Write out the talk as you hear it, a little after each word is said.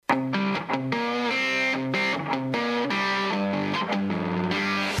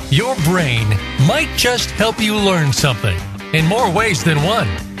Your brain might just help you learn something in more ways than one.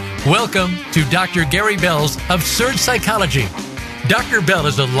 Welcome to Dr. Gary Bell's Absurd Psychology. Dr. Bell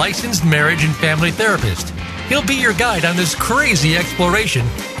is a licensed marriage and family therapist. He'll be your guide on this crazy exploration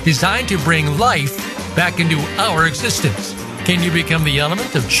designed to bring life back into our existence. Can you become the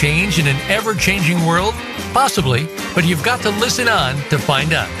element of change in an ever-changing world? Possibly, but you've got to listen on to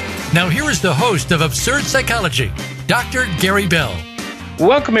find out. Now here is the host of Absurd Psychology, Dr. Gary Bell.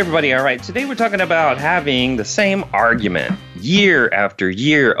 Welcome, everybody. All right, today we're talking about having the same argument year after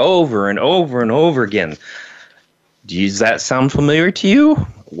year, over and over and over again. Does that sound familiar to you?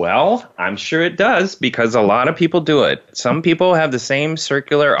 Well, I'm sure it does because a lot of people do it. Some people have the same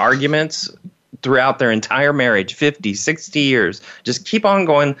circular arguments throughout their entire marriage, 50, 60 years. Just keep on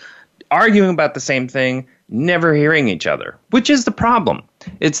going, arguing about the same thing, never hearing each other, which is the problem.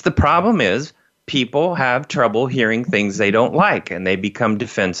 The problem is people have trouble hearing things they don't like, and they become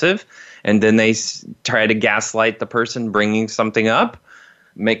defensive, and then they try to gaslight the person bringing something up,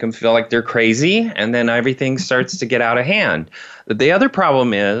 make them feel like they're crazy, and then everything starts to get out of hand. The other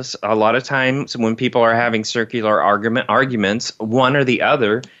problem is a lot of times when people are having circular arguments, one or the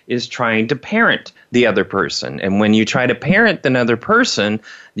other is trying to parent the other person. And when you try to parent another person,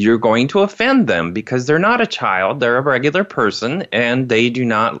 you're going to offend them because they're not a child, they're a regular person, and they do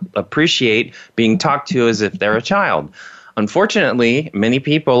not appreciate being talked to as if they're a child. Unfortunately, many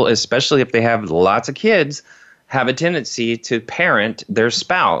people, especially if they have lots of kids, have a tendency to parent their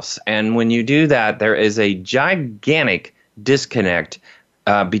spouse. And when you do that, there is a gigantic disconnect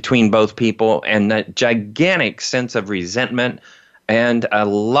between both people and a gigantic sense of resentment, and a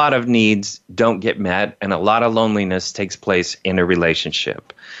lot of needs don't get met, and a lot of loneliness takes place in a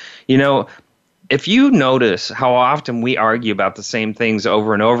relationship. You know, if you notice how often we argue about the same things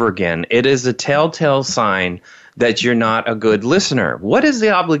over and over again, it is a telltale sign that you're not a good listener. What is the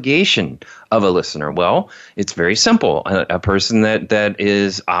obligation of a listener? Well, it's very simple. A person that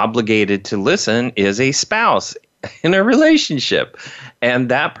is obligated to listen is a spouse in a relationship. And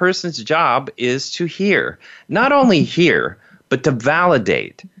that person's job is to hear. Not only hear, but to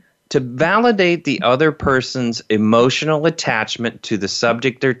validate the other person's emotional attachment to the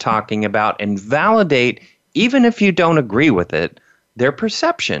subject they're talking about, and validate, even if you don't agree with it, their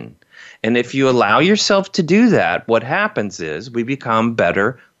perception. And if you allow yourself to do that, what happens is we become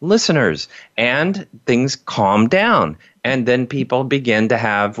better listeners and things calm down. And then people begin to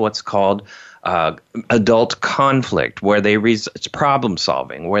have what's called adult conflict, where it's problem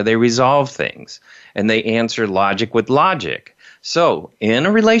solving, where they resolve things and they answer logic with logic. So in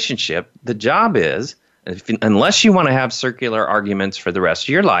a relationship, the job is, unless you want to have circular arguments for the rest of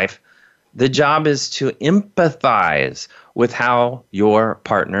your life, the job is to empathize with how your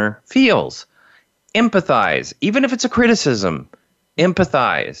partner feels. Empathize, even if it's a criticism,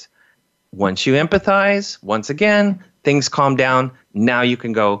 empathize. Once you empathize, once again, things calm down. Now you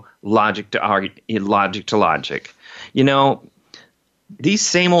can go logic to logic. You know, these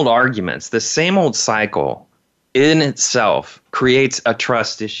same old arguments, the same old cycle in itself creates a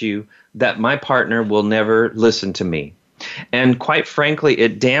trust issue that my partner will never listen to me. And quite frankly,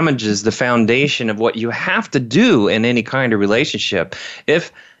 it damages the foundation of what you have to do in any kind of relationship.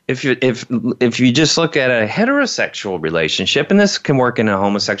 If you just look at a heterosexual relationship, and this can work in a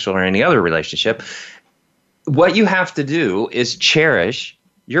homosexual or any other relationship, what you have to do is cherish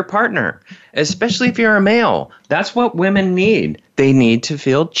your partner, especially if you're a male. That's what women need. They need to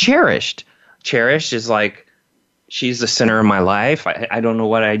feel cherished. Cherished is like, she's the center of my life. I don't know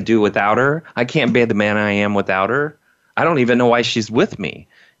what I'd do without her. I can't be the man I am without her. I don't even know why she's with me.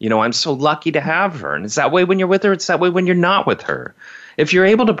 You know, I'm so lucky to have her. And it's that way when you're with her. It's that way when you're not with her. If you're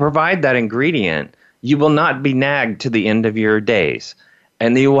able to provide that ingredient, you will not be nagged to the end of your days.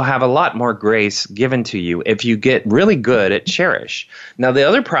 And you will have a lot more grace given to you if you get really good at cherish. Now, the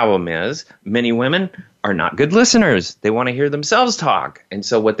other problem is many women are not good listeners. They want to hear themselves talk. And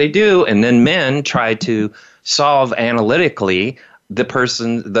so what they do, and then men try to solve analytically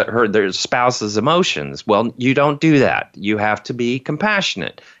their spouse's emotions. Well, you don't do that. You have to be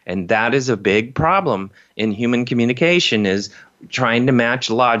compassionate. And that is a big problem in human communication, is trying to match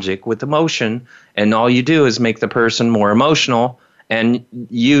logic with emotion. And all you do is make the person more emotional, and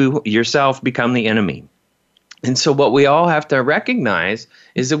you yourself become the enemy. And so what we all have to recognize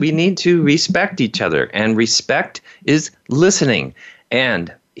is that we need to respect each other. And respect is listening.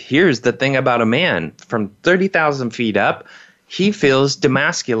 And here's the thing about a man. From 30,000 feet up, he feels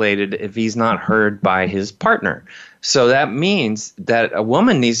demasculated if he's not heard by his partner. So that means that a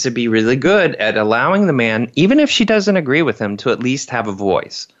woman needs to be really good at allowing the man, even if she doesn't agree with him, to at least have a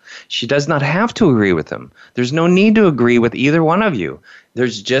voice. She does not have to agree with him. There's no need to agree with either one of you.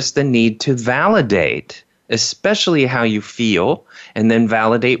 There's just the need to validate, especially how you feel, and then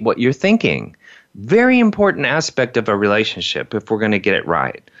validate what you're thinking. Very important aspect of a relationship if we're going to get it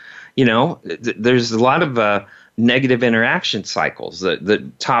right. There's a lot of negative interaction cycles.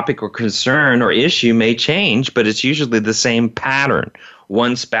 The topic or concern or issue may change, but it's usually the same pattern.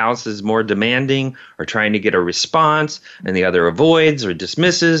 One spouse is more demanding or trying to get a response, and the other avoids or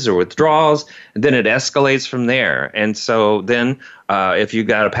dismisses or withdraws, and then it escalates from there. And so then if you've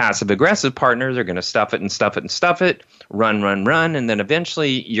got a passive-aggressive partner, they're going to stuff it and stuff it and stuff it, run, and then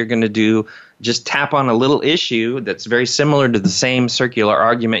eventually you're going to just tap on a little issue that's very similar to the same circular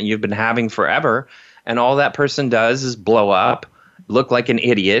argument you've been having forever, and all that person does is blow up, look like an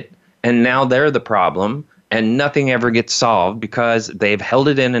idiot, and now they're the problem, and nothing ever gets solved because they've held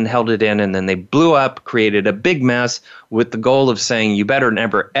it in, and then they blew up, created a big mess with the goal of saying, you better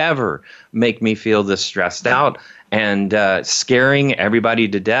never, ever make me feel this stressed out, and scaring everybody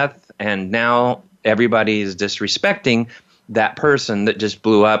to death, and now everybody is disrespecting that person that just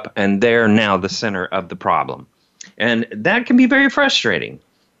blew up, and they're now the center of the problem. And that can be very frustrating.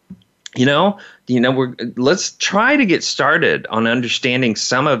 Let's try to get started on understanding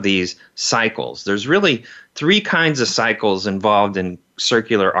some of these cycles. There's really 3 kinds of cycles involved in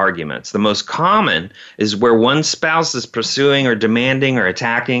circular arguments. The most common is where one spouse is pursuing or demanding or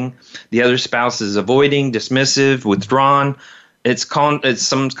attacking. The other spouse is avoiding, dismissive, withdrawn. It's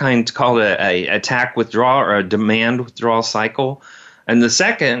sometimes called a attack withdrawal or a demand withdrawal cycle. And the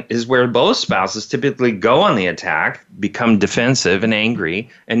second is where both spouses typically go on the attack, become defensive and angry,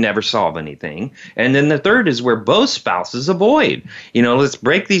 and never solve anything. And then the third is where both spouses avoid. Let's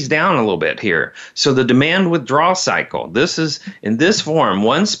break these down a little bit here. So the demand withdrawal cycle, this is in this form,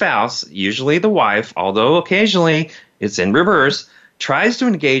 one spouse, usually the wife, although occasionally it's in reverse, tries to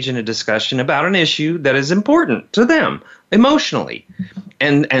engage in a discussion about an issue that is important to them emotionally.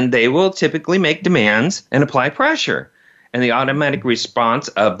 And they will typically make demands and apply pressure. And the automatic response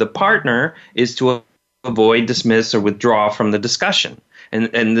of the partner is to avoid, dismiss, or withdraw from the discussion.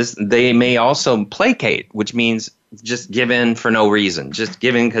 And they may also placate, which means just give in for no reason, just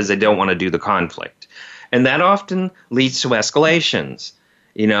give in because they don't want to do the conflict. And that often leads to escalations,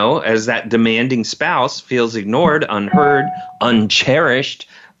 as that demanding spouse feels ignored, unheard, uncherished.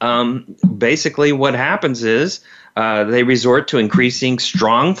 Basically what happens is they resort to increasing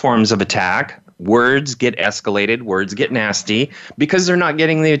strong forms of attack. Words get escalated, words get nasty because they're not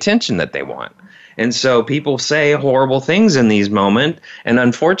getting the attention that they want. And so people say horrible things in these moments, and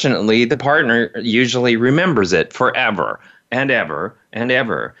unfortunately, the partner usually remembers it forever and ever and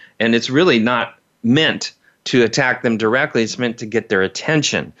ever. And it's really not meant to attack them directly. It's meant to get their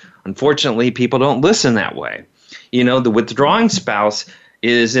attention. Unfortunately, people don't listen that way. The withdrawing spouse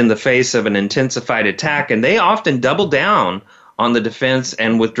is in the face of an intensified attack, and they often double down on the defense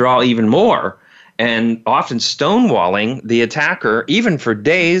and withdraw even more, and often stonewalling the attacker even for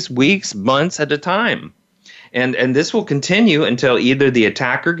days, weeks, months at a time. And this will continue until either the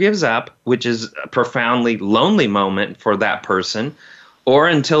attacker gives up, which is a profoundly lonely moment for that person, or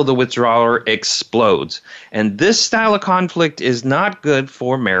until the withdrawer explodes. And this style of conflict is not good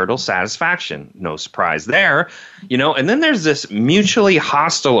for marital satisfaction. No surprise there. And then there's this mutually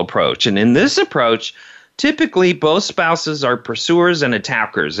hostile approach. And in this approach, typically, both spouses are pursuers and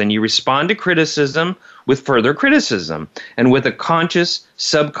attackers, and you respond to criticism with further criticism and with a conscious,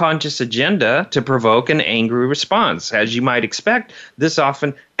 subconscious agenda to provoke an angry response. As you might expect, this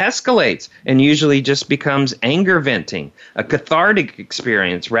often escalates and usually just becomes anger venting, a cathartic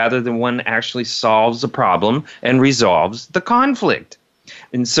experience rather than one actually solves the problem and resolves the conflict.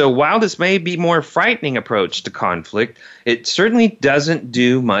 And so while this may be a more frightening approach to conflict, it certainly doesn't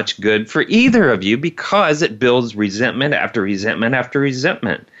do much good for either of you because it builds resentment after resentment after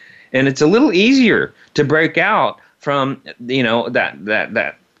resentment. And it's a little easier to break out from,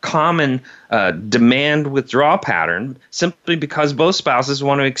 that common demand withdrawal pattern simply because both spouses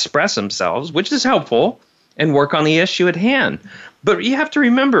want to express themselves, which is helpful, and work on the issue at hand. But you have to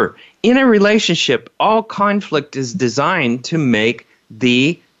remember, in a relationship, all conflict is designed to make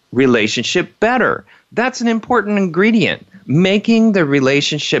the relationship better. That's an important ingredient. Making the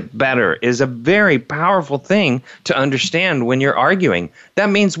relationship better is a very powerful thing to understand when you're arguing. That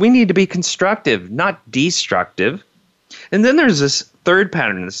means we need to be constructive, not destructive. And then there's this third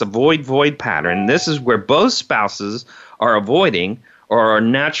pattern, this avoid-void pattern. This is where both spouses are avoiding or are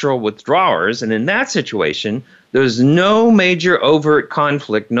natural withdrawers. And in that situation, there's no major overt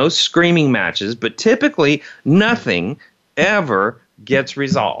conflict, no screaming matches, but typically nothing ever gets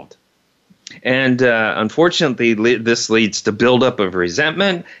resolved. And unfortunately, this leads to buildup of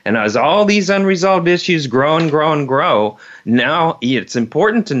resentment. And as all these unresolved issues grow and grow and grow, now it's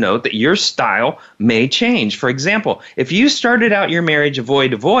important to note that your style may change. For example, if you started out your marriage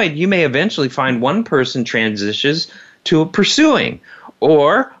avoid, you may eventually find one person transitions to pursuing,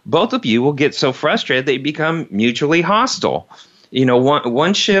 or both of you will get so frustrated they become mutually hostile. You know,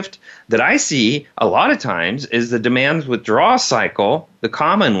 one shift that I see a lot of times is the demand withdrawal cycle, the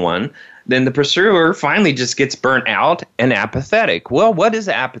common one. Then the pursuer finally just gets burnt out and apathetic. Well, what is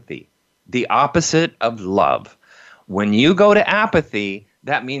apathy? The opposite of love. When you go to apathy,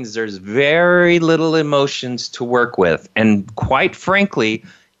 that means there's very little emotions to work with. And quite frankly,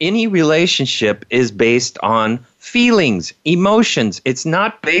 any relationship is based on feelings, emotions. It's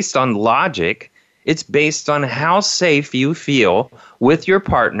not based on logic. It's based on how safe you feel with your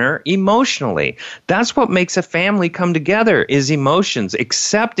partner emotionally. That's what makes a family come together, is emotions,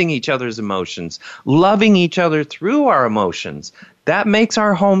 accepting each other's emotions, loving each other through our emotions. That makes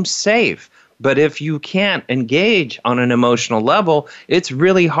our home safe. But if you can't engage on an emotional level, it's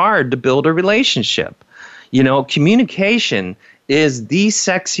really hard to build a relationship. You know, communication is the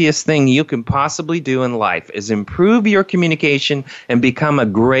sexiest thing you can possibly do in life, is improve your communication and become a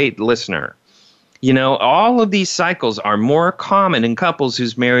great listener. You know, all of these cycles are more common in couples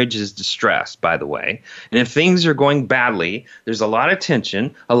whose marriage is distressed, by the way. And if things are going badly, there's a lot of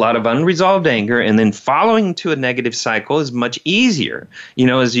tension, a lot of unresolved anger, and then following to a negative cycle is much easier. You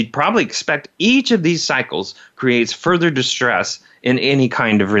know, as you'd probably expect, each of these cycles creates further distress in any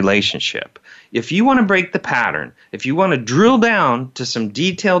kind of relationship. If you want to break the pattern, if you want to drill down to some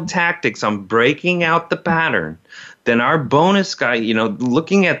detailed tactics on breaking out the pattern, then our bonus guy, you know,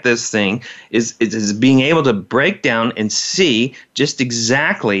 looking at this thing is being able to break down and see just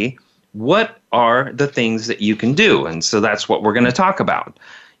exactly what are the things that you can do. And so that's what we're going to talk about.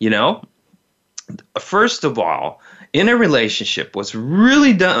 You know, first of all, in a relationship, what's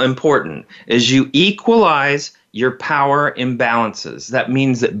really important is you equalize your power imbalances. That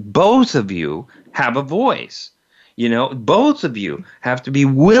means that both of you have a voice. You know, both of you have to be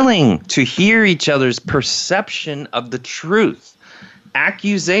willing to hear each other's perception of the truth,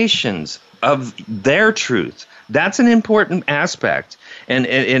 accusations of their truth. That's an important aspect. And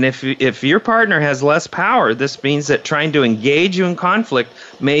if your partner has less power, this means that trying to engage you in conflict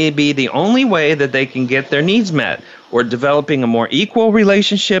may be the only way that they can get their needs met, or developing a more equal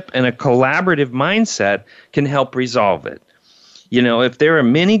relationship and a collaborative mindset can help resolve it. You know, if there are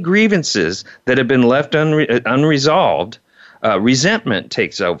many grievances that have been left unresolved, resentment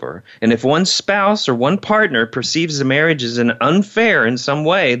takes over. And if one spouse or one partner perceives the marriage as unfair in some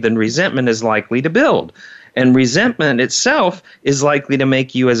way, then resentment is likely to build. And resentment itself is likely to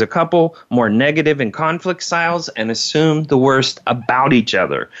make you as a couple more negative in conflict styles and assume the worst about each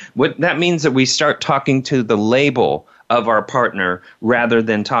other. What that means that we start talking to the label of our partner rather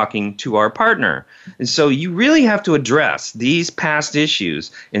than talking to our partner. And so you really have to address these past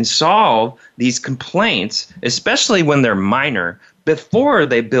issues and solve these complaints, especially when they're minor, before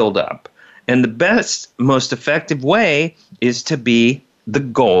they build up. And the best, most effective way is to be the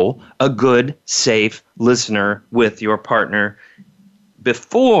goal, a good, safe listener with your partner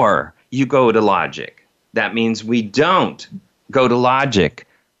before you go to logic. That means we don't go to logic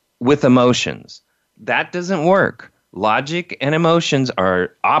with emotions. That doesn't work. Logic and emotions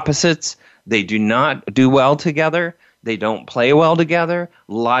are opposites. They do not do well together. They don't play well together.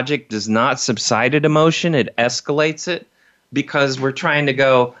 Logic does not subside at emotion. It escalates it because we're trying to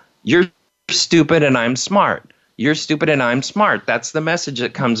go, you're stupid and I'm smart. You're stupid and I'm smart. That's the message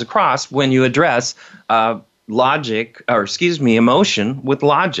that comes across when you address emotion with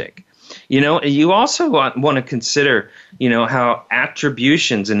logic. You know, you also want to consider, you know, how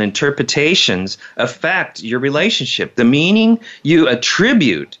attributions and interpretations affect your relationship. The meaning you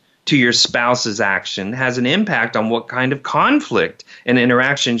attribute to your spouse's action has an impact on what kind of conflict and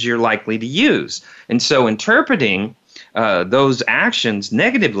interactions you're likely to use. And so interpreting those actions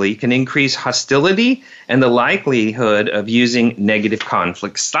negatively can increase hostility and the likelihood of using negative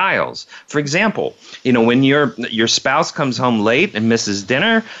conflict styles. For example, you know, when your spouse comes home late and misses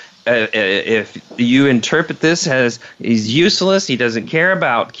dinner, if you interpret this as he's useless, he doesn't care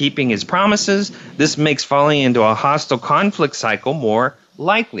about keeping his promises, this makes falling into a hostile conflict cycle more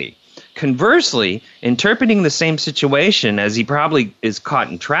likely. Conversely, interpreting the same situation as he probably is caught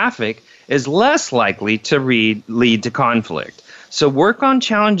in traffic is less likely to lead to conflict. So work on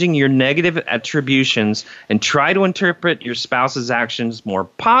challenging your negative attributions and try to interpret your spouse's actions more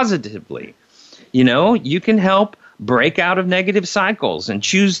positively. You can help break out of negative cycles and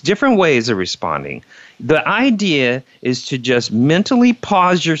choose different ways of responding. The idea is to just mentally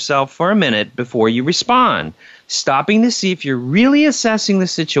pause yourself for a minute before you respond, stopping to see if you're really assessing the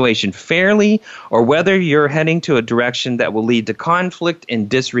situation fairly or whether you're heading to a direction that will lead to conflict and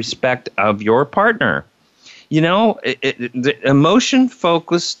disrespect of your partner. The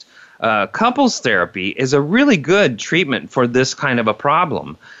emotion-focused couples therapy is a really good treatment for this kind of a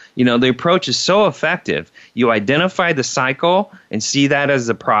problem. The approach is so effective. You identify the cycle and see that as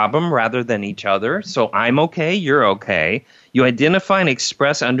a problem rather than each other. So I'm okay, you're okay. You identify and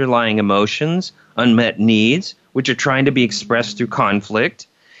express underlying emotions, unmet needs, which are trying to be expressed through conflict.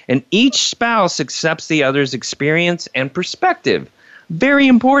 And each spouse accepts the other's experience and perspective. Very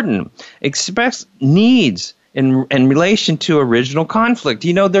important. Express needs in relation to original conflict.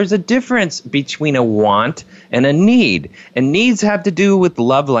 There's a difference between a want and a need. And needs have to do with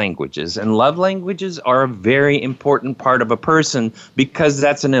love languages. And love languages are a very important part of a person because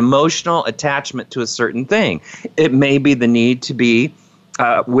that's an emotional attachment to a certain thing. It may be the need to be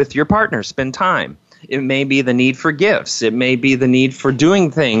with your partner, spend time. It may be the need for gifts. It may be the need for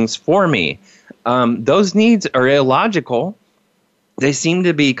doing things for me. Those needs are illogical. They seem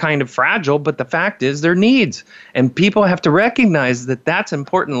to be kind of fragile, but the fact is they're needs. And people have to recognize that that's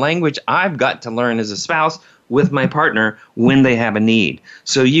important language I've got to learn as a spouse with my partner when they have a need.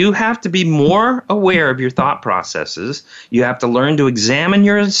 So you have to be more aware of your thought processes. You have to learn to examine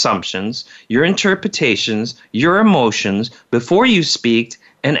your assumptions, your interpretations, your emotions before you speak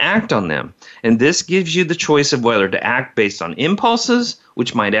and act on them. And this gives you the choice of whether to act based on impulses,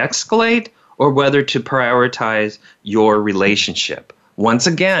 which might escalate, or whether to prioritize your relationship. Once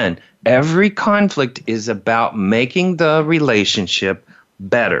again, every conflict is about making the relationship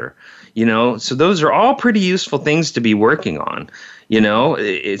better. So those are all pretty useful things to be working on.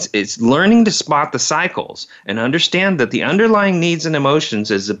 It's learning to spot the cycles and understand that the underlying needs and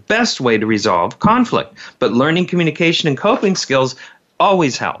emotions is the best way to resolve conflict. But learning communication and coping skills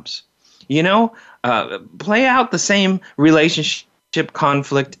always helps. Play out the same relationship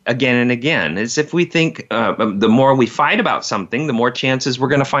conflict again and again. As if we think the more we fight about something, the more chances we're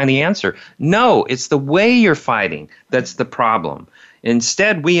going to find the answer. No, it's the way you're fighting that's the problem.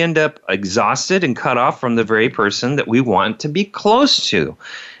 Instead, we end up exhausted and cut off from the very person that we want to be close to.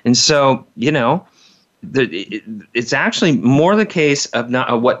 And so, it's actually more the case of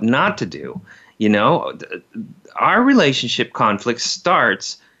what not to do. Our relationship conflict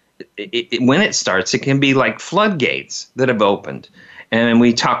starts. When it starts, it can be like floodgates that have opened. And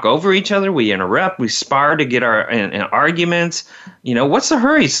we talk over each other, we interrupt, we spar to get our arguments. What's the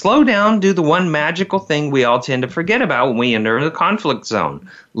hurry? Slow down, do the one magical thing we all tend to forget about when we enter the conflict zone.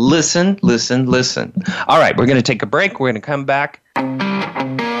 Listen, listen, listen. All right, we're going to take a break. We're going to come back.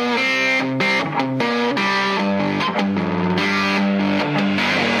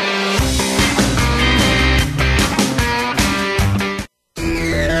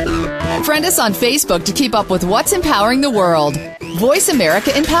 Friend us on Facebook to keep up with what's empowering the world. Voice America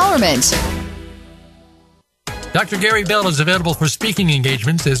Empowerment. Dr. Gary Bell is available for speaking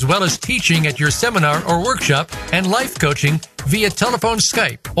engagements as well as teaching at your seminar or workshop and life coaching via telephone,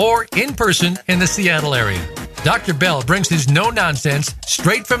 Skype, or in person in the Seattle area. Dr. Bell brings his no-nonsense,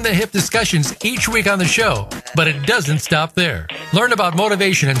 straight-from-the-hip discussions each week on the show, but it doesn't stop there. Learn about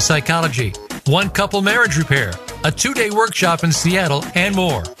motivation and psychology, one-couple marriage repair, a 2-day workshop in Seattle, and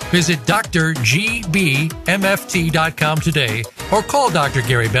more. Visit drgbmft.com today or call Dr.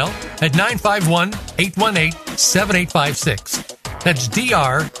 Gary Bell at 951-818-7856. That's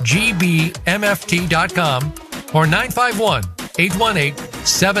drgbmft.com or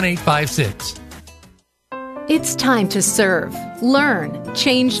 951-818-7856. It's time to serve, learn,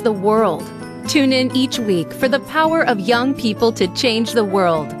 change the world. Tune in each week for The Power of Young People to Change the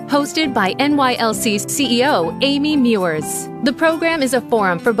World, hosted by NYLC's CEO, Amy Mewers. The program is a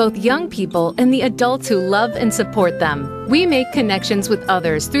forum for both young people and the adults who love and support them. We make connections with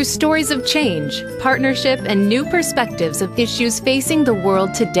others through stories of change, partnership, and new perspectives of issues facing the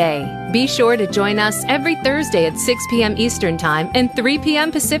world today. Be sure to join us every Thursday at 6 p.m. Eastern Time and 3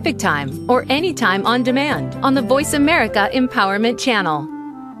 p.m. Pacific Time, or anytime on demand on the Voice America Empowerment Channel.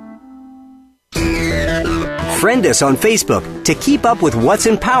 Friend us on Facebook to keep up with what's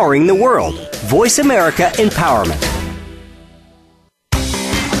empowering the world. Voice America Empowerment.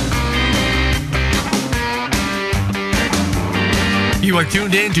 You are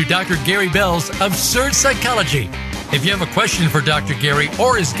tuned in to Dr. Gary Bell's Absurd Psychology. If you have a question for Dr. Gary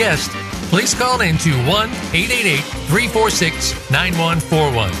or his guest, please call in to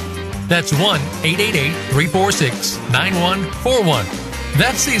 1-888-346-9141. That's 1-888-346-9141.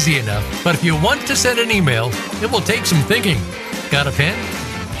 That's easy enough, but if you want to send an email, it will take some thinking. Got a pen?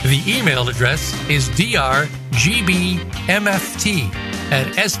 The email address is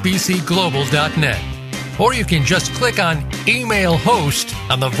drgbmft@sbcglobal.net. Or you can just click on Email Host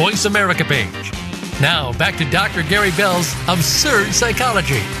on the Voice America page. Now, back to Dr. Gary Bell's Absurd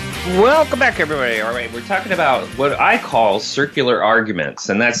Psychology. Welcome back, everybody. All right, we're talking about what I call circular arguments,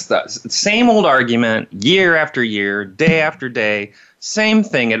 and that's the same old argument year after year, day after day, same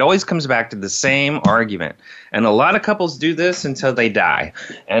thing. It always comes back to the same argument, and a lot of couples do this until they die,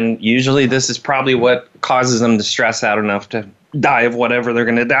 and usually this is probably what causes them to stress out enough to die of whatever they're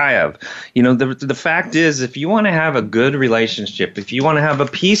going to die of. You know, the fact is, if you want to have a good relationship, if you want to have a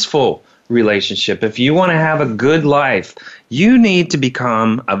peaceful relationship, if you want to have a good life, you need to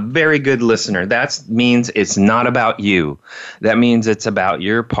become a very good listener. That means it's not about you. That means it's about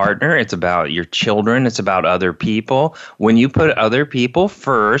your partner. It's about your children. It's about other people. When you put other people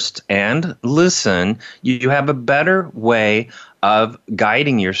first and listen, you have a better way of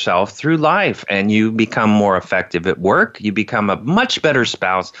guiding yourself through life, and you become more effective at work. You become a much better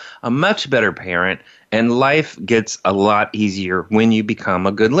spouse, a much better parent, and life gets a lot easier when you become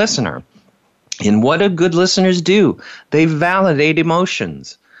a good listener. And what do good listeners do? They validate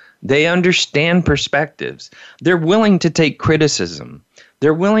emotions. They understand perspectives. They're willing to take criticism.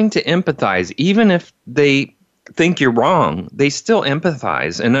 They're willing to empathize. Even if they think you're wrong, they still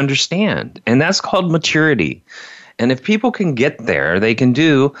empathize and understand. And that's called maturity. And if people can get there, they can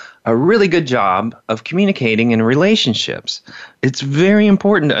do a really good job of communicating in relationships. It's very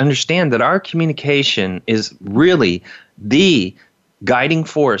important to understand that our communication is really the guiding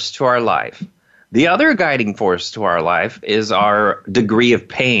force to our life. The other guiding force to our life is our degree of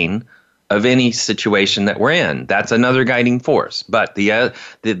pain of any situation that we're in. That's another guiding force. But the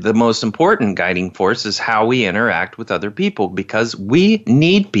most important guiding force is how we interact with other people, because we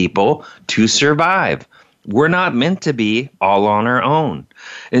need people to survive. We're not meant to be all on our own.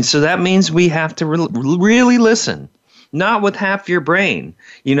 And so that means we have to really listen, not with half your brain.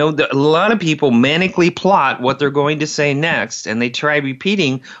 You know, a lot of people manically plot what they're going to say next, and they try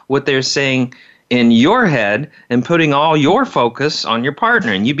repeating what they're saying in your head and putting all your focus on your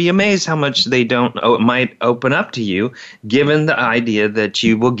partner. And you'd be amazed how much they might open up to you, given the idea that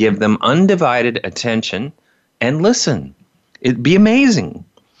you will give them undivided attention and listen. It'd be amazing.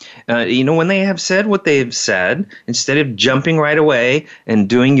 When they have said what they've said, instead of jumping right away and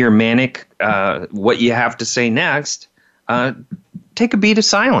doing your manic, what you have to say next, take a beat of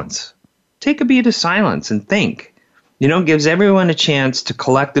silence. Take a beat of silence and think. It gives everyone a chance to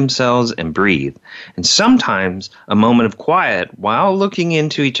collect themselves and breathe. And sometimes a moment of quiet while looking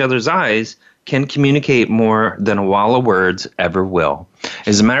into each other's eyes can communicate more than a wall of words ever will.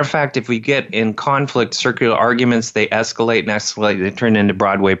 As a matter of fact, if we get in conflict, circular arguments, they escalate and escalate. They turn into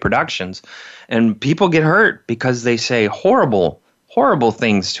Broadway productions. And people get hurt because they say horrible, horrible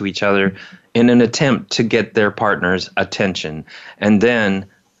things to each other in an attempt to get their partner's attention. And then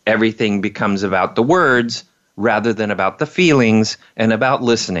everything becomes about the words rather than about the feelings and about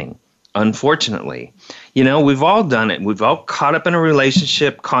listening. Unfortunately, we've all done it. We've all caught up in a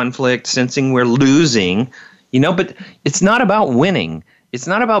relationship conflict, sensing we're losing, but it's not about winning. It's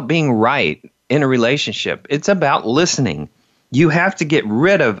not about being right in a relationship. It's about listening. You have to get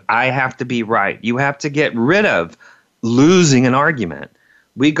rid of, I have to be right. You have to get rid of losing an argument.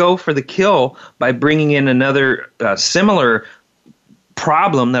 We go for the kill by bringing in another similar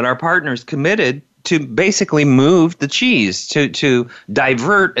problem that our partner's committed to basically move the cheese, to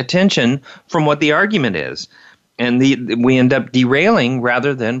divert attention from what the argument is. And we end up derailing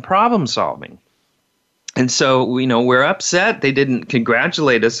rather than problem solving. And so, we're upset. They didn't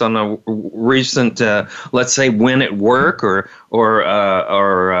congratulate us on a recent, let's say, win at work or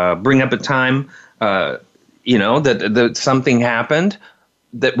bring up a time, that something happened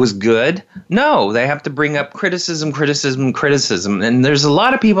that was good. No, they have to bring up criticism. And there's a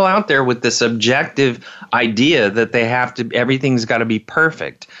lot of people out there with this objective idea that everything's got to be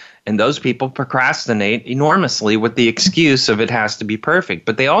perfect. And those people procrastinate enormously with the excuse of it has to be perfect.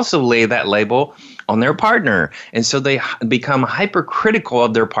 But they also lay that label on their partner. And so they become hypercritical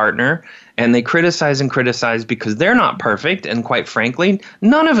of their partner, and they criticize because they're not perfect. And quite frankly,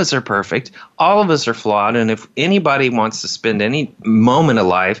 none of us are perfect. All of us are flawed. And if anybody wants to spend any moment of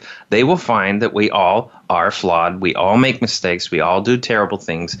life, they will find that we all are flawed. We all make mistakes. We all do terrible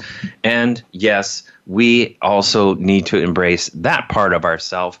things. And yes, we also need to embrace that part of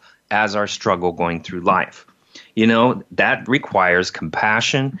ourselves as our struggle going through life. That requires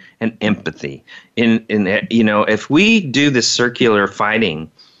compassion and empathy. If we do this circular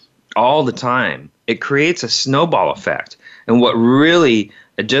fighting all the time, it creates a snowball effect. And what really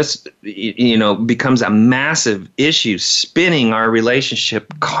just, becomes a massive issue, spinning our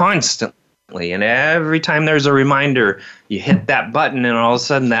relationship constantly. And every time there's a reminder, you hit that button, and all of a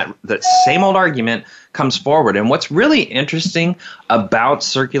sudden that same old argument comes forward. And what's really interesting about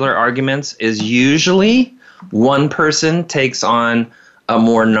circular arguments is usually one person takes on a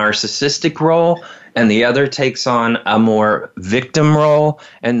more narcissistic role and the other takes on a more victim role,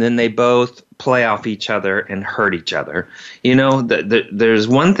 and then they both play off each other and hurt each other. There's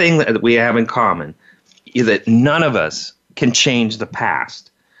one thing that we have in common, is that none of us can change the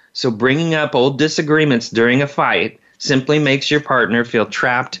past. So bringing up old disagreements during a fight simply makes your partner feel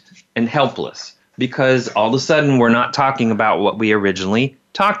trapped and helpless, because all of a sudden we're not talking about what we originally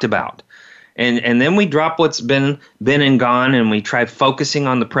talked about. And then we drop what's been and gone, and we try focusing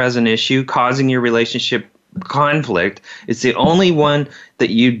on the present issue, causing your relationship conflict. It's the only one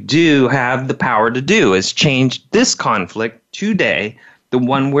that you do have the power to do, is change this conflict today, the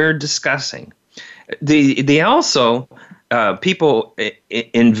one we're discussing. People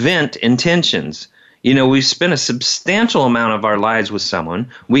invent intentions. We've spent a substantial amount of our lives with someone.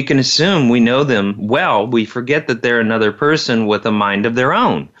 We can assume we know them well. We forget that they're another person with a mind of their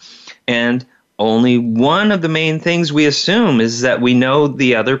own. And only one of the main things we assume is that we know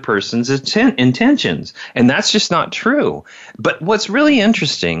the other person's intentions. And that's just not true. But what's really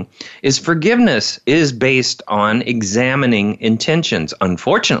interesting is forgiveness is based on examining intentions.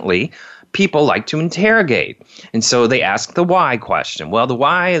 Unfortunately, people like to interrogate. And so they ask the why question. Well, the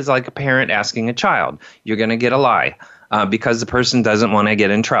why is like a parent asking a child. You're going to get a lie because the person doesn't want to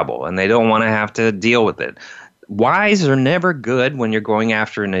get in trouble and they don't want to have to deal with it. Whys are never good when you're going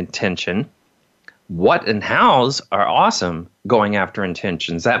after an intention. What and hows are awesome going after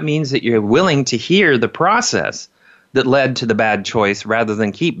intentions. That means that you're willing to hear the process that led to the bad choice rather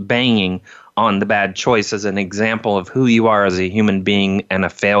than keep banging on the bad choice as an example of who you are as a human being and a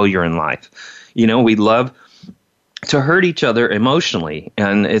failure in life. We love to hurt each other emotionally.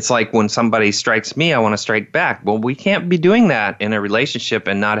 And it's like when somebody strikes me, I want to strike back. Well, we can't be doing that in a relationship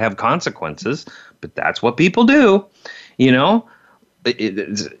and not have consequences, but that's what people do.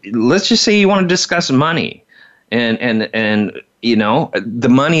 Let's just say you want to discuss money and the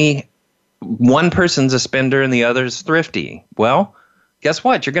money, one person's a spender and the other's thrifty. Well, guess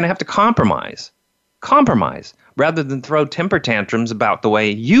what? You're going to have to compromise rather than throw temper tantrums about the way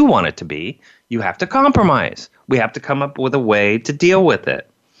you want it to be. You have to compromise. We have to come up with a way to deal with it.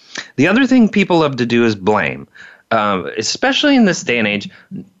 The other thing people love to do is blame, especially in this day and age.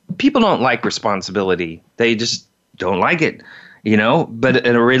 People don't like responsibility. They just don't like it. But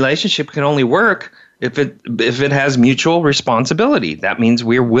a relationship can only work if it has mutual responsibility. That means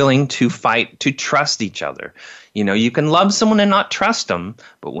we're willing to fight to trust each other. You can love someone and not trust them,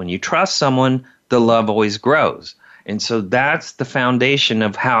 but when you trust someone, the love always grows. And so that's the foundation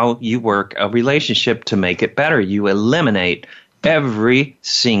of how you work a relationship to make it better. You eliminate every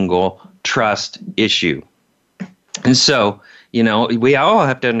single trust issue. And so, we all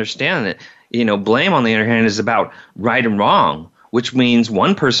have to understand that, blame, on the other hand, is about right and wrong, which means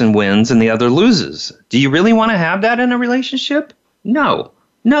one person wins and the other loses. Do you really want to have that in a relationship? No,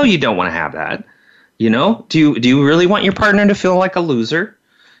 you don't want to have that. Do you really want your partner to feel like a loser?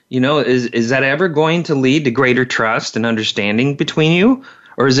 Is that ever going to lead to greater trust and understanding between you?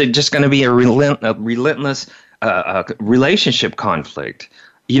 Or is it just going to be a relentless relationship conflict?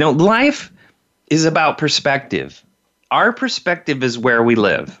 Life is about perspective. Our perspective is where we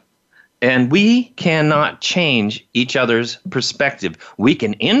live. And we cannot change each other's perspective. We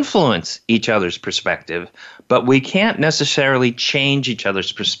can influence each other's perspective, but we can't necessarily change each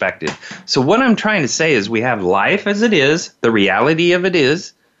other's perspective. So what I'm trying to say is we have life as it is, the reality of it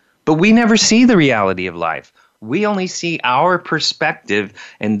is, but we never see the reality of life. We only see our perspective,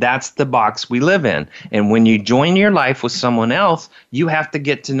 and that's the box we live in. And when you join your life with someone else, you have to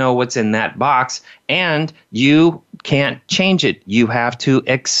get to know what's in that box, and you can't change it. You have to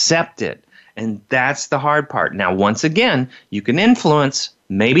accept it. And that's the hard part. Now, once again, you can influence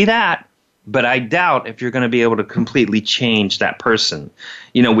maybe that, but I doubt if you're going to be able to completely change that person.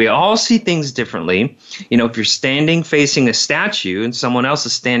 We all see things differently. If you're standing facing a statue and someone else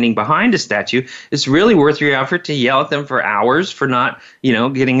is standing behind a statue, it's really worth your effort to yell at them for hours for not,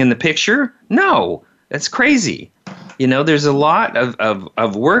 getting in the picture? No, that's crazy. There's a lot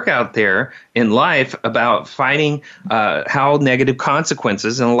of work out there in life about fighting how negative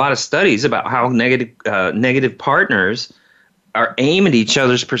consequences, and a lot of studies about how negative partners are aim at each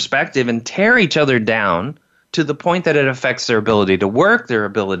other's perspective and tear each other down to the point that it affects their ability to work, their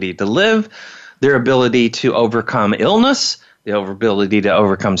ability to live, their ability to overcome illness, the ability to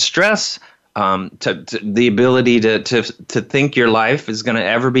overcome stress, the ability to think your life is going to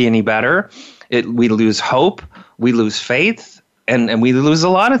ever be any better. We lose hope, we lose faith, and we lose a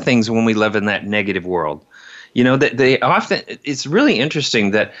lot of things when we live in that negative world. You know, that it's really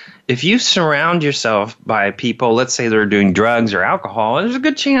interesting that if you surround yourself by people, let's say they're doing drugs or alcohol, there's a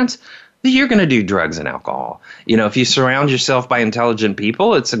good chance that you're going to do drugs and alcohol. You know, if you surround yourself by intelligent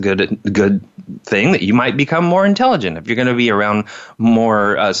people, it's a good thing that you might become more intelligent. If you're going to be around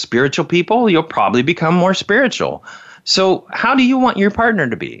more spiritual people, you'll probably become more spiritual. So how do you want your partner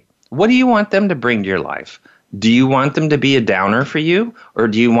to be? What do you want them to bring to your life? Do you want them to be a downer for you, or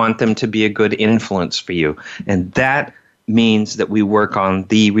do you want them to be a good influence for you? And that means that we work on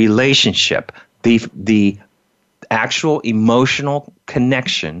the relationship, the actual emotional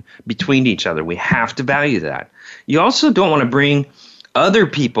connection between each other. We have to value that. You also don't want to bring other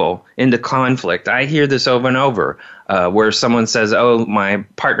people into conflict. I hear this over and over, where someone says, oh, my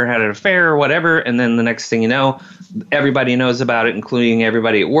partner had an affair or whatever, and then the next thing you know, everybody knows about it, including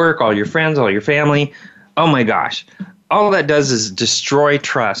everybody at work, all your friends, all your family. Oh my gosh. All that does is destroy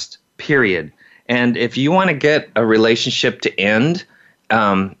trust, period. And if you want to get a relationship to end,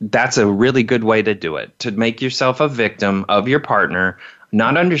 that's a really good way to do it, to make yourself a victim of your partner,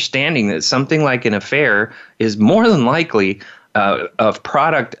 not understanding that something like an affair is more than likely a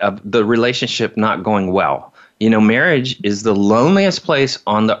product of the relationship not going well. You know, marriage is the loneliest place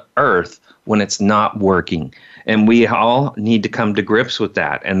on the earth when it's not working. And we all need to come to grips with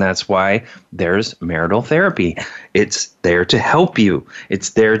that. And that's why there's marital therapy. It's there to help you.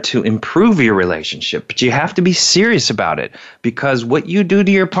 It's there to improve your relationship. But you have to be serious about it, because what you do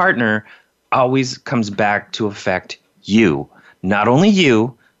to your partner always comes back to affect you. Not only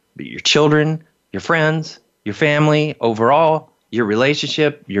you, but your children, your friends, your family, overall, your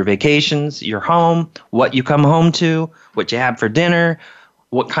relationship, your vacations, your home, what you come home to, what you have for dinner,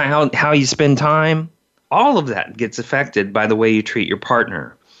 how you spend time. All of that gets affected by the way you treat your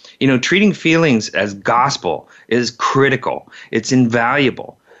partner. You know, treating feelings as gospel is critical. It's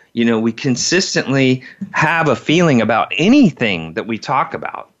invaluable. You know, we consistently have a feeling about anything that we talk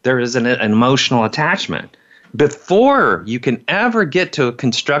about. There is an emotional attachment. Before you can ever get to a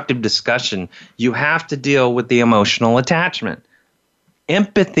constructive discussion, you have to deal with the emotional attachment.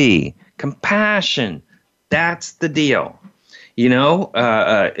 Empathy, compassion, that's the deal. You know,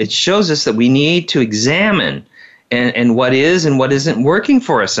 it shows us that we need to examine and what is and what isn't working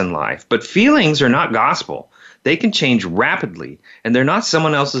for us in life. But feelings are not gospel. They can change rapidly, and they're not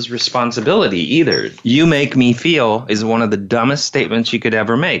someone else's responsibility either. You make me feel is one of the dumbest statements you could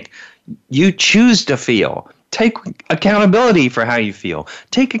ever make. You choose to feel. Take accountability for how you feel.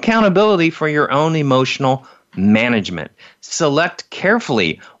 Take accountability for your own emotional management. Select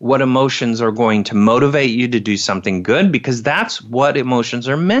carefully what emotions are going to motivate you to do something good, because that's what emotions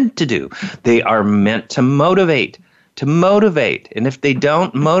are meant to do. They are meant to motivate. And if they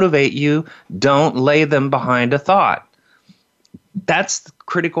don't motivate you, don't lay them behind a thought. That's the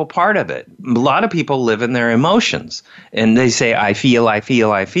critical part of it. A lot of people live in their emotions, and they say, I feel,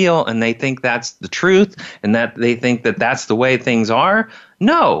 and they think that's the truth, and that they think that that's the way things are.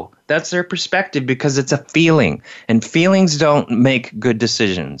 No, that's their perspective, because it's a feeling, and feelings don't make good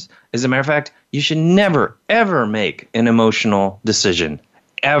decisions. As a matter of fact, you should never, ever make an emotional decision,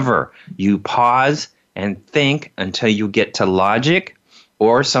 ever. You pause and think until you get to logic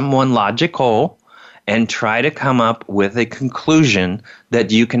or someone logical, and try to come up with a conclusion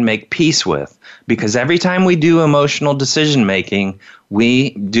that you can make peace with. Because every time we do emotional decision making, we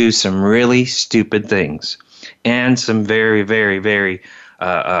do some really stupid things and some very, very, very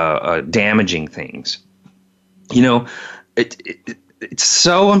damaging things. You know, it's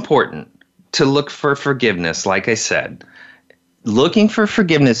so important to look for forgiveness. Like I said, looking for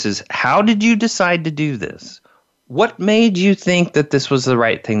forgiveness is, how did you decide to do this? What made you think that this was the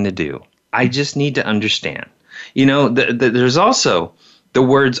right thing to do? I just need to understand. You know, there's also the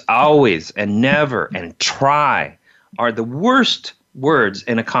words always and never and try are the worst words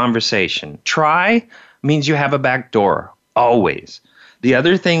in a conversation. Try means you have a back door, always. The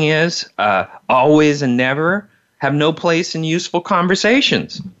other thing is always and never have no place in useful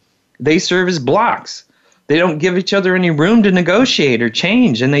conversations. They serve as blocks. They don't give each other any room to negotiate or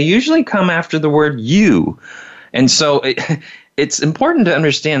change, and they usually come after the word you. And so it's important to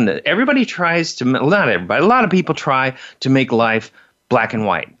understand that everybody tries to, not everybody, a lot of people try to make life black and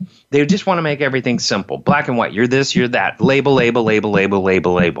white. They just want to make everything simple. Black and white. You're this, you're that. Label, label, label, label,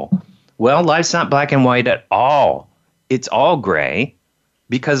 label, label. Well, life's not black and white at all. It's all gray,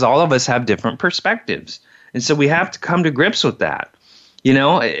 because all of us have different perspectives. And so we have to come to grips with that. You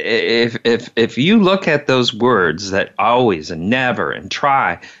know, if you look at those words that always and never and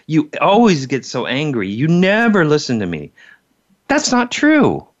try, you always get so angry. You never listen to me. That's not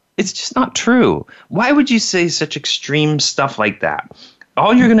true. It's just not true. Why would you say such extreme stuff like that?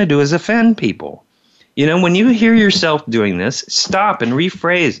 All you're going to do is offend people. You know, when you hear yourself doing this, stop and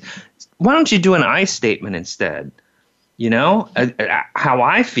rephrase. Why don't you do an I statement instead? You know, how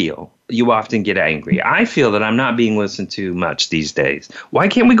I feel, you often get angry. I feel that I'm not being listened to much these days. Why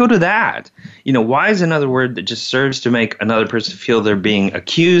can't we go to that? You know, why is another word that just serves to make another person feel they're being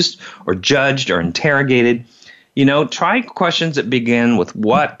accused or judged or interrogated? You know, try questions that begin with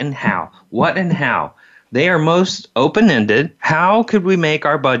what and how. What and how. They are most open-ended. How could we make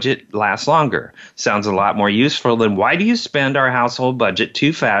our budget last longer? Sounds a lot more useful than why do you spend our household budget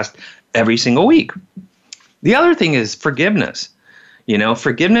too fast every single week? The other thing is forgiveness. You know,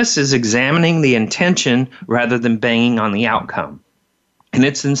 forgiveness is examining the intention rather than banging on the outcome. And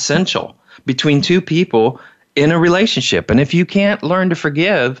it's essential between two people in a relationship. And if you can't learn to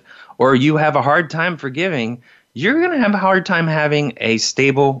forgive, or you have a hard time forgiving, you're going to have a hard time having a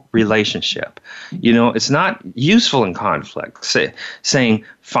stable relationship. You know, it's not useful in conflict. Saying,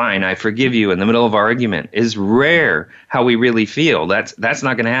 fine, I forgive you in the middle of our argument is rare how we really feel. That's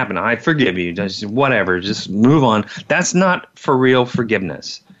not going to happen. I forgive you. Just whatever. Just move on. That's not for real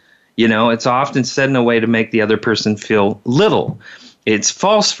forgiveness. You know, it's often said in a way to make the other person feel little. It's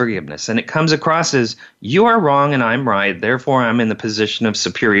false forgiveness, and it comes across as you are wrong and I'm right, therefore I'm in the position of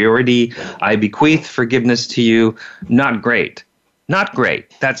superiority. I bequeath forgiveness to you. Not great. Not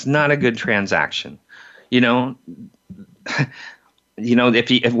great. That's not a good transaction. You know,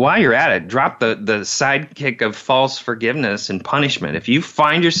 if while you're at it, drop the sidekick of false forgiveness and punishment. If you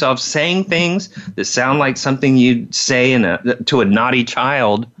find yourself saying things that sound like something you'd say to a naughty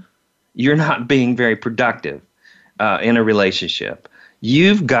child, you're not being very productive in a relationship.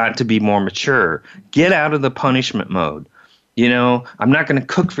 You've got to be more mature. Get out of the punishment mode. You know, I'm not going to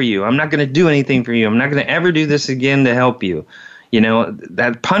cook for you. I'm not going to do anything for you. I'm not going to ever do this again to help you. You know,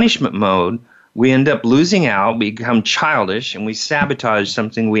 that punishment mode, we end up losing out, we become childish, and we sabotage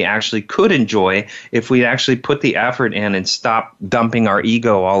something we actually could enjoy if we actually put the effort in and stop dumping our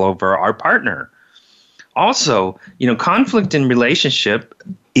ego all over our partner. Also, you know, conflict in relationship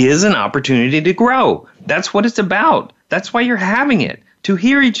is an opportunity to grow. That's what it's about. That's why you're having it, to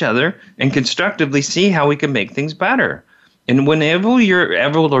hear each other and constructively see how we can make things better. And whenever you're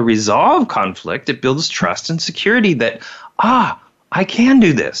able to resolve conflict, it builds trust and security that, I can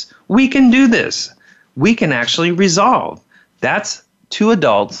do this. We can do this. We can actually resolve. That's two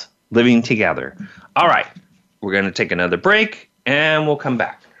adults living together. All right, we're going to take another break and we'll come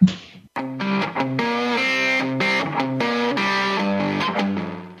back.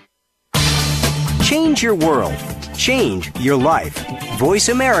 Change your world. Change your life.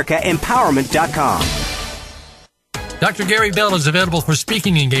 VoiceAmericaEmpowerment.com. Dr. Gary Bell is available for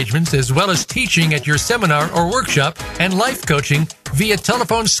speaking engagements as well as teaching at your seminar or workshop and life coaching via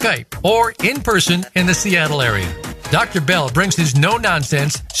telephone, Skype, or in person in the Seattle area. Dr. Bell brings his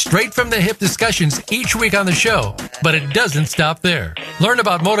no-nonsense, straight-from-the-hip discussions each week on the show, but it doesn't stop there. Learn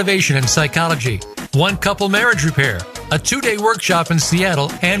about motivation and psychology, one-couple marriage repair, a 2-day workshop in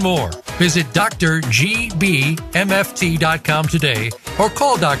Seattle, and more. Visit drgbmft.com today or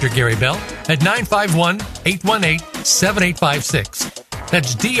call Dr. Gary Bell at 951-818-7856.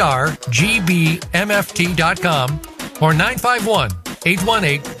 That's drgbmft.com or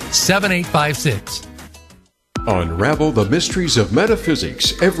 951-818-7856. Unravel the mysteries of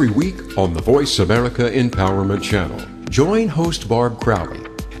metaphysics every week on the Voice America Empowerment Channel. Join host Barb Crowley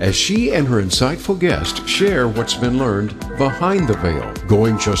as she and her insightful guest share what's been learned behind the veil,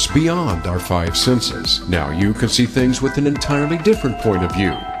 going just beyond our 5 senses. Now you can see things with an entirely different point of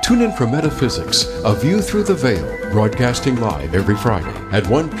view. Tune in for Metaphysics, A View Through the Veil, broadcasting live every Friday at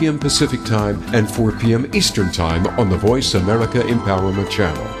 1 p.m. Pacific Time and 4 p.m. Eastern Time on the Voice America Empowerment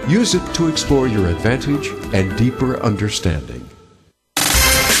Channel. Use it to explore your advantage and deeper understanding.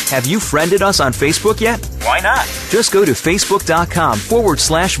 Have you friended us on Facebook yet? Why not? Just go to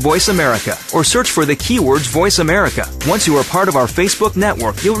facebook.com/Voice America or search for the keywords Voice America. Once you are part of our Facebook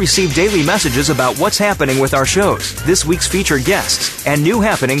network, you'll receive daily messages about what's happening with our shows, this week's featured guests, and new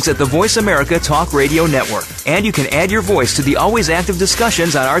happenings at the Voice America Talk Radio Network. And you can add your voice to the always active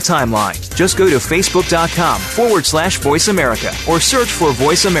discussions on our timeline. Just go to facebook.com/Voice America or search for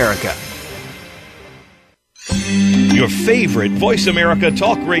Voice America. Your favorite Voice America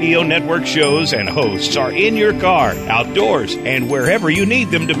Talk Radio Network shows and hosts are in your car, outdoors, and wherever you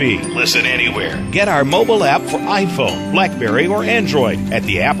need them to be. Listen anywhere. Get our mobile app for iPhone, BlackBerry, or Android at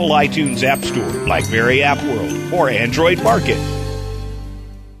the Apple iTunes App Store, BlackBerry App World, or Android Market.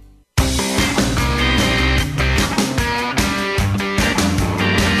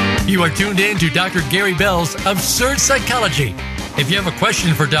 You are tuned in to Dr. Gary Bell's Absurd Psychology. If you have a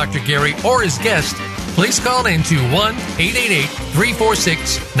question for Dr. Gary or his guest, please call in to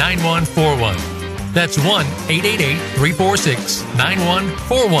 1-888-346-9141. That's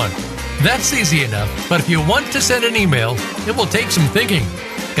 1-888-346-9141. That's easy enough, but if you want to send an email, it will take some thinking.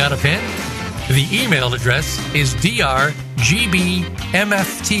 Got a pen? The email address is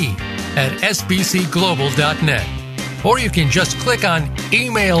drgbmft@sbcglobal.net. Or you can just click on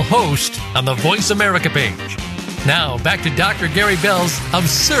Email Host on the Voice America page. Now, back to Dr. Gary Bell's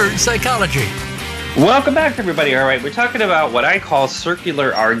Absurd Psychology. Welcome back, everybody. All right, we're talking about what I call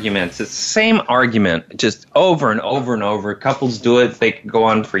circular arguments. It's the same argument, just over and over and over. Couples do it. They can go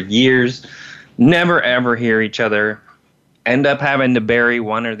on for years, never, ever hear each other, end up having to bury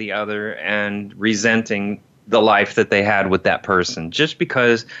one or the other and resenting the life that they had with that person just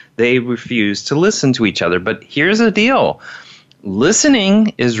because they refuse to listen to each other. But here's the deal.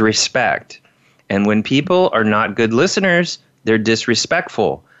 Listening is respect. And when people are not good listeners, they're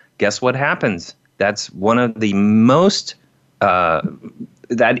disrespectful. Guess what happens? That's one of the most,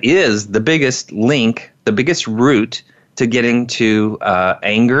 that is the biggest link, the biggest route to getting to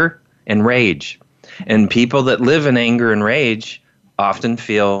anger and rage. And people that live in anger and rage often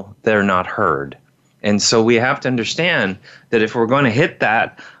feel they're not heard. And so we have to understand that if we're going to hit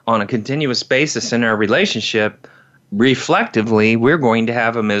that on a continuous basis in our relationship, reflectively, we're going to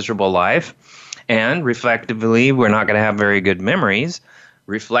have a miserable life. And reflectively, we're not going to have very good memories.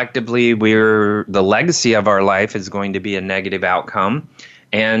 Reflectively, the legacy of our life is going to be a negative outcome.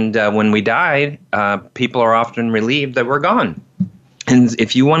 And when we die, people are often relieved that we're gone. And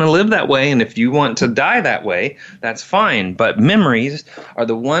if you want to live that way and if you want to die that way, that's fine. But memories are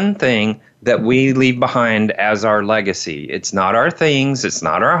the one thing that we leave behind as our legacy. It's not our things. It's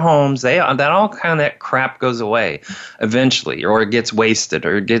not our homes. That all kind of that crap goes away eventually, or it gets wasted,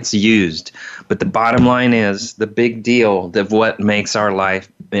 or it gets used. But the bottom line is the big deal of what makes our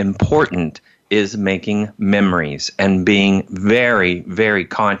life important is making memories and being very, very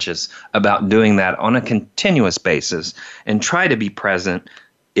conscious about doing that on a continuous basis and try to be present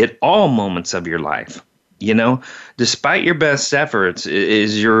at all moments of your life. You know, despite your best efforts,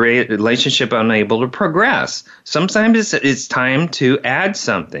 is your relationship unable to progress? Sometimes it's time to add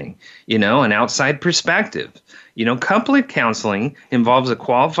something, an outside perspective. Couplet counseling involves a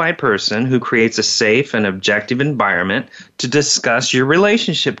qualified person who creates a safe and objective environment to discuss your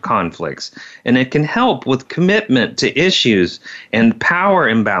relationship conflicts. And it can help with commitment to issues and power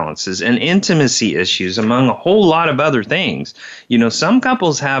imbalances and intimacy issues, among a whole lot of other things. Some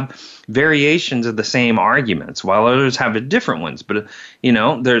couples have variations of the same arguments, while others have different ones. But,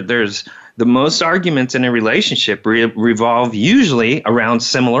 there's the most arguments in a relationship revolve usually around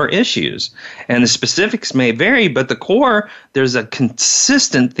similar issues. And the specifics may vary, but the core, there's a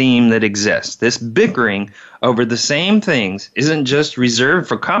consistent theme that exists. This bickering over the same things isn't just reserved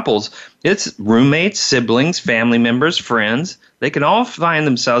for couples. It's roommates, siblings, family members, friends. They can all find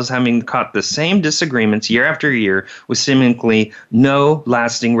themselves having caught the same disagreements year after year with seemingly no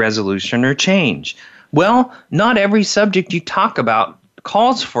lasting resolution or change. Well, not every subject you talk about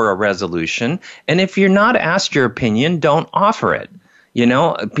calls for a resolution, and if you're not asked your opinion, don't offer it.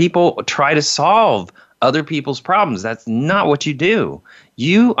 People try to solve other people's problems. That's not what you do.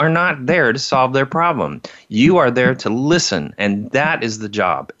 You are not there to solve their problem. You are there to listen, and that is the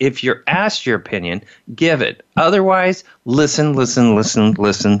job. If you're asked your opinion, give it. Otherwise, listen. This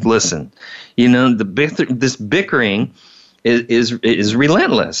bickering is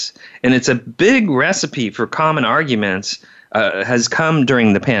relentless, and it's a big recipe for common arguments. Has come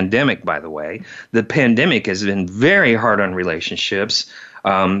during the pandemic, by the way. The pandemic has been very hard on relationships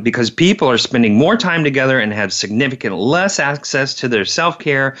because people are spending more time together and have significant less access to their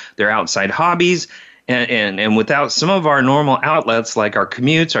self-care, their outside hobbies, and without some of our normal outlets like our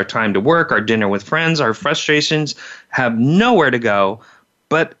commutes, our time to work, our dinner with friends, our frustrations have nowhere to go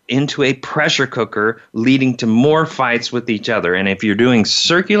but into a pressure cooker, leading to more fights with each other. And if you're doing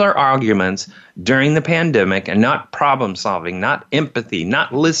circular arguments during the pandemic and not problem solving, not empathy,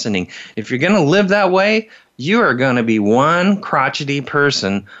 not listening, if you're going to live that way, you are going to be one crotchety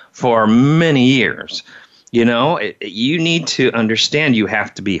person for many years. You need to understand you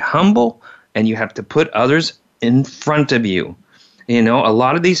have to be humble and you have to put others in front of you. A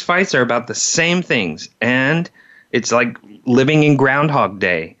lot of these fights are about the same things, and It's like living in Groundhog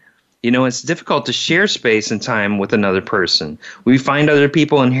Day. It's difficult to share space and time with another person. We find other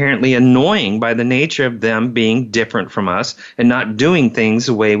people inherently annoying by the nature of them being different from us and not doing things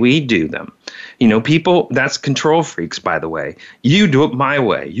the way we do them. People, that's control freaks, by the way. You do it my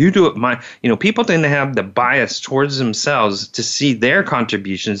way. You do it my, people tend to have the bias towards themselves to see their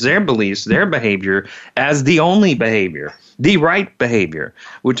contributions, their beliefs, their behavior as the only behavior, the right behavior,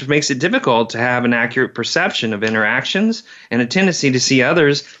 which makes it difficult to have an accurate perception of interactions and a tendency to see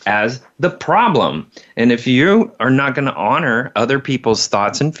others as the problem. And if you are not going to honor other people's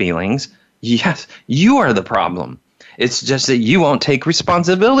thoughts and feelings, yes, you are the problem. It's just that you won't take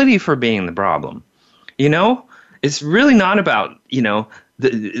responsibility for being the problem. It's really not about,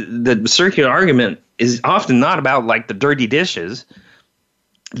 the circular argument is often not about like the dirty dishes.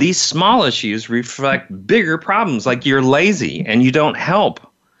 These small issues reflect bigger problems, like you're lazy and you don't help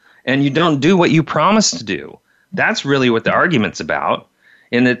and you don't do what you promised to do. That's really what the argument's about.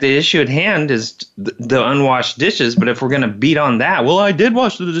 And that the issue at hand is the unwashed dishes. But if we're going to beat on that, well, I did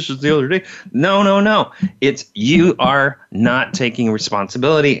wash the dishes the other day. No. It's you are not taking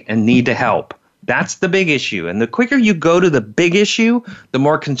responsibility and need to help. That's the big issue. And the quicker you go to the big issue, the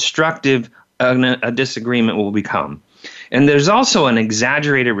more constructive a disagreement will become. And there's also an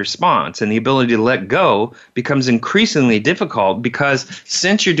exaggerated response, and the ability to let go becomes increasingly difficult because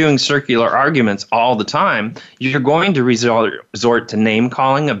since you're doing circular arguments all the time, you're going to resort to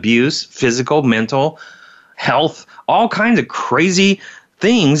name-calling, abuse, physical, mental, health, all kinds of crazy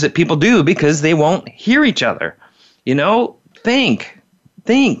things that people do because they won't hear each other. Think,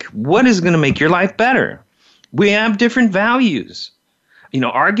 what is going to make your life better? We have different values.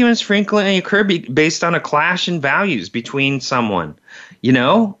 Arguments frequently occur based on a clash in values between someone.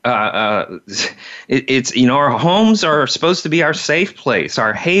 Our homes are supposed to be our safe place,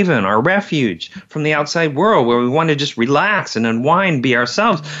 our haven, our refuge from the outside world where we want to just relax and unwind, be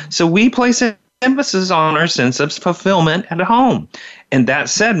ourselves. So we place emphasis on our sense of fulfillment at home. And that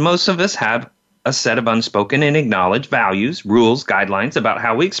said, most of us have a set of unspoken and acknowledged values, rules, guidelines about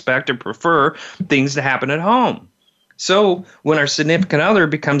how we expect or prefer things to happen at home. So when our significant other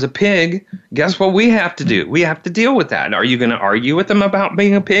becomes a pig, guess what we have to do? We have to deal with that. Are you going to argue with them about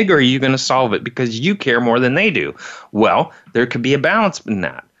being a pig, or are you going to solve it because you care more than they do? Well, there could be a balance in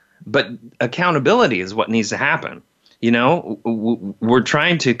that. But accountability is what needs to happen. We're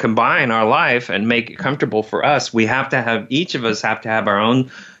trying to combine our life and make it comfortable for us. Each of us have to have our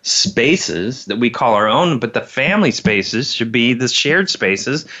own spaces that we call our own, but the family spaces should be the shared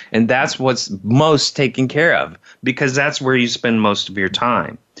spaces, and that's what's most taken care of because that's where you spend most of your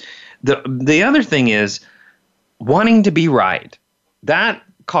time. The other thing is wanting to be right. That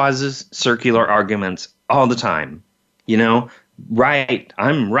causes circular arguments all the time. Right,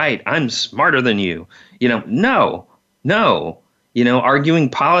 I'm smarter than you. No, arguing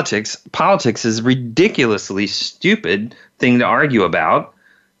politics is a ridiculously stupid thing to argue about.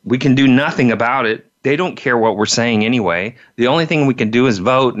 We can do nothing about it. They don't care what we're saying anyway. The only thing we can do is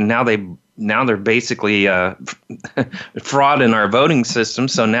vote, and now they're basically fraud in our voting system.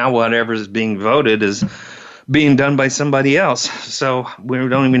 So now whatever is being voted is being done by somebody else. So we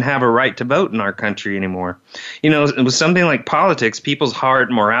don't even have a right to vote in our country anymore. With something like politics, people's heart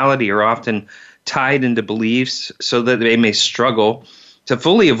and morality are often tied into beliefs so that they may struggle to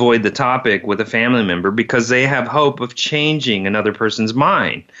fully avoid the topic with a family member because they have hope of changing another person's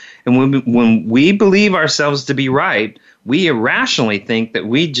mind. And when we believe ourselves to be right, we irrationally think that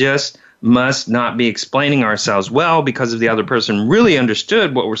we just must not be explaining ourselves well because if the other person really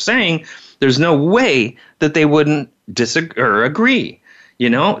understood what we're saying, there's no way that they wouldn't disagree or agree.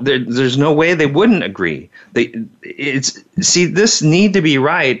 There's no way they wouldn't agree. This need to be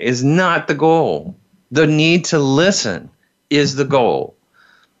right is not the goal. The need to listen is the goal.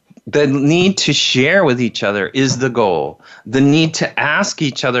 The need to share with each other is the goal. The need to ask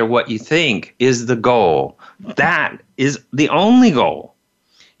each other what you think is the goal. That is the only goal.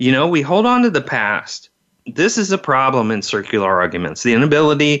 We hold on to the past. This is a problem in circular arguments. The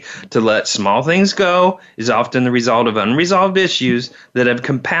inability to let small things go is often the result of unresolved issues that have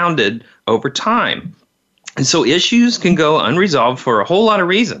compounded over time. And so issues can go unresolved for a whole lot of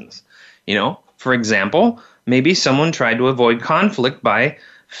reasons. For example, maybe someone tried to avoid conflict by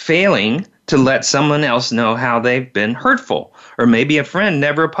failing to let someone else know how they've been hurtful. Or maybe a friend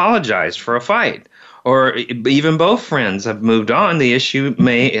never apologized for a fight. Or even both friends have moved on. The issue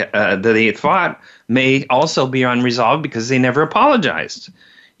that they thought may also be unresolved because they never apologized.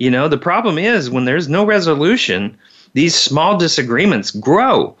 The problem is when there's no resolution, these small disagreements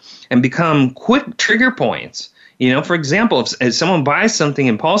grow and become quick trigger points. For example, if someone buys something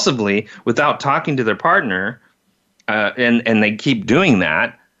impulsively without talking to their partner, and they keep doing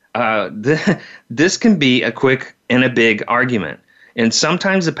that, this can be a quick and a big argument. And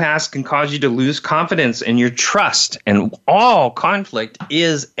sometimes the past can cause you to lose confidence in your trust. And all conflict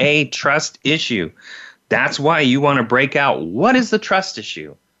is a trust issue. That's why you want to break out. What is the trust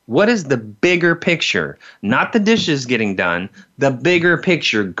issue? What is the bigger picture? Not the dishes getting done, the bigger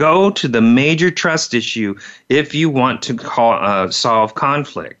picture. Go to the major trust issue if you want to solve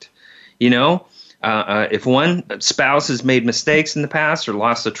conflict. If one spouse has made mistakes in the past or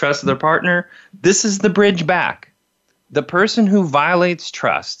lost the trust of their partner, this is the bridge back. The person who violates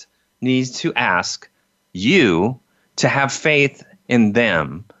trust needs to ask you to have faith in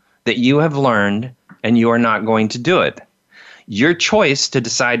them that you have learned and you are not going to do it. Your choice to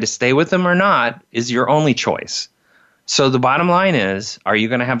decide to stay with them or not is your only choice. So the bottom line is, are you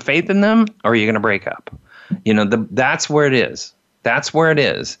going to have faith in them or are you going to break up? That's where it is. That's where it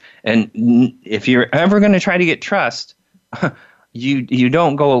is. And if you're ever going to try to get trust, you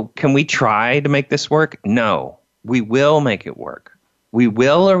don't go, can we try to make this work? No. We will make it work. We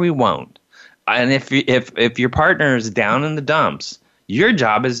will or we won't. And if your partner is down in the dumps, your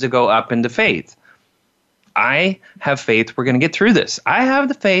job is to go up into faith. I have faith we're going to get through this. I have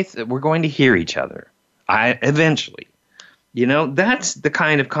the faith that we're going to hear each other. Eventually. That's the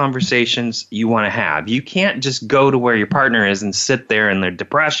kind of conversations you want to have. You can't just go to where your partner is and sit there in their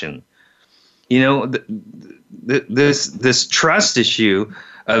depression. This trust issue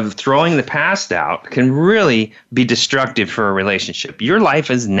of throwing the past out can really be destructive for a relationship. Your life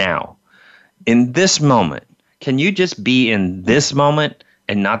is now, in this moment. Can you just be in this moment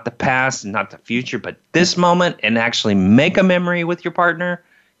and not the past and not the future, but this moment and actually make a memory with your partner?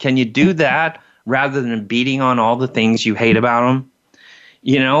 Can you do that rather than beating on all the things you hate about them?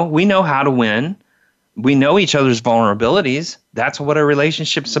 We know how to win. We know each other's vulnerabilities. That's what a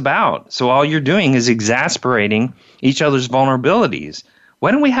relationship's about. So all you're doing is exasperating each other's vulnerabilities. Why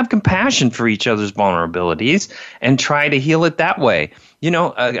don't we have compassion for each other's vulnerabilities and try to heal it that way?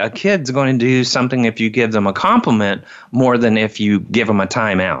 A kid's going to do something if you give them a compliment more than if you give them a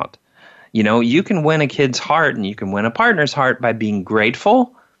timeout. You can win a kid's heart and you can win a partner's heart by being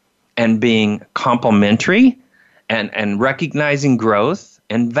grateful and being complimentary and recognizing growth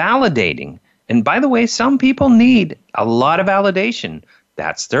and validating. And by the way, some people need a lot of validation.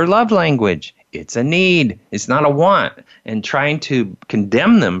 That's their love language. It's a need. It's not a want. And trying to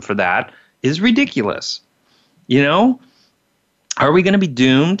condemn them for that is ridiculous. Are we going to be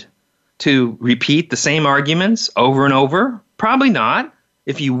doomed to repeat the same arguments over and over? Probably not.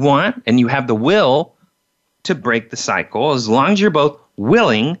 If you want and you have the will to break the cycle, as long as you're both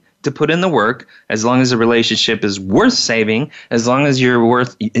willing to put in the work, as long as the relationship is worth saving, as long as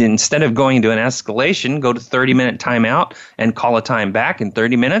instead of going to an escalation, go to 30-minute timeout and call a time back in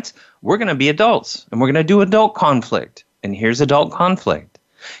 30 minutes, we're going to be adults and we're going to do adult conflict. And here's adult conflict.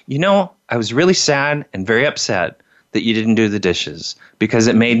 I was really sad and very upset that you didn't do the dishes because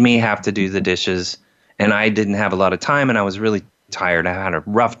it made me have to do the dishes and I didn't have a lot of time and I was really tired. I had a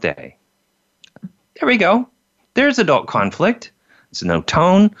rough day. There we go. There's adult conflict. It's no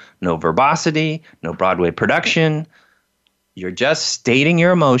tone, no verbosity, no Broadway production. You're just stating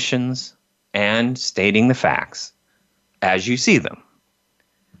your emotions and stating the facts as you see them.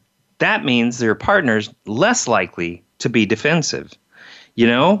 That means their partner's less likely to be defensive.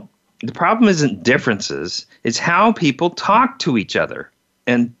 The problem isn't differences. It's how people talk to each other.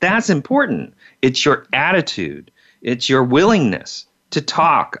 And that's important. It's your attitude. It's your willingness to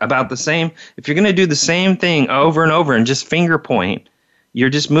talk about the same. If you're going to do the same thing over and over and just finger point, you're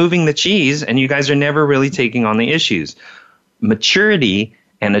just moving the cheese and you guys are never really taking on the issues. Maturity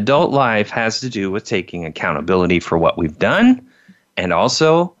and adult life has to do with taking accountability for what we've done and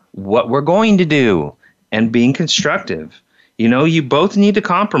also what we're going to do and being constructive. You both need to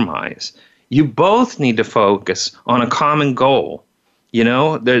compromise. You both need to focus on a common goal.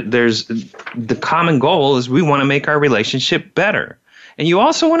 There's the common goal is we want to make our relationship better. And you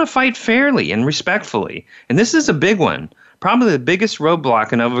also want to fight fairly and respectfully. And this is a big one, probably the biggest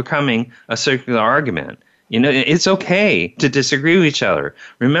roadblock in overcoming a circular argument. It's okay to disagree with each other.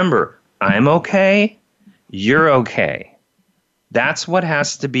 Remember, I'm okay, you're okay. That's what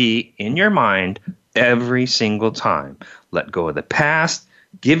has to be in your mind every single time. Let go of the past.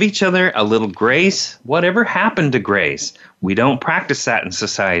 Give each other a little grace. Whatever happened to grace? We don't practice that in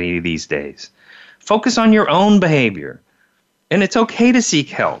society these days. Focus on your own behavior. And it's okay to seek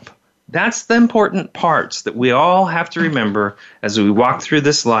help. That's the important parts that we all have to remember as we walk through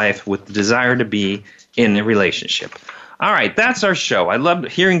this life with the desire to be in a relationship. All right, that's our show. I love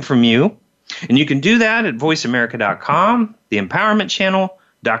hearing from you. And you can do that at voiceamerica.com, the Empowerment Channel,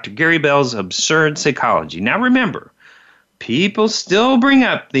 Dr. Gary Bell's Absurd Psychology. Now remember, people still bring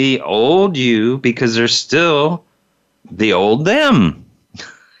up the old you because they're still the old them.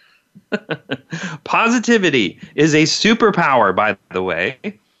 Positivity is a superpower, by the way.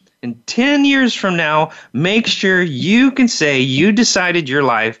 And 10 years from now, make sure you can say you decided your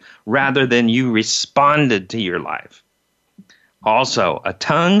life rather than you responded to your life. Also, a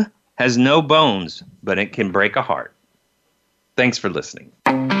tongue has no bones, but it can break a heart. Thanks for listening.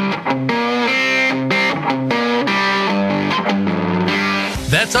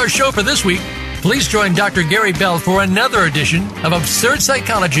 That's our show for this week. Please join Dr. Gary Bell for another edition of Absurd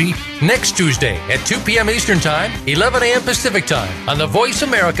Psychology next Tuesday at 2 p.m. Eastern Time, 11 a.m. Pacific Time on the Voice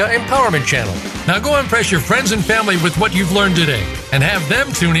America Empowerment Channel. Now go impress your friends and family with what you've learned today and have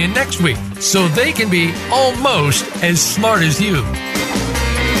them tune in next week so they can be almost as smart as you.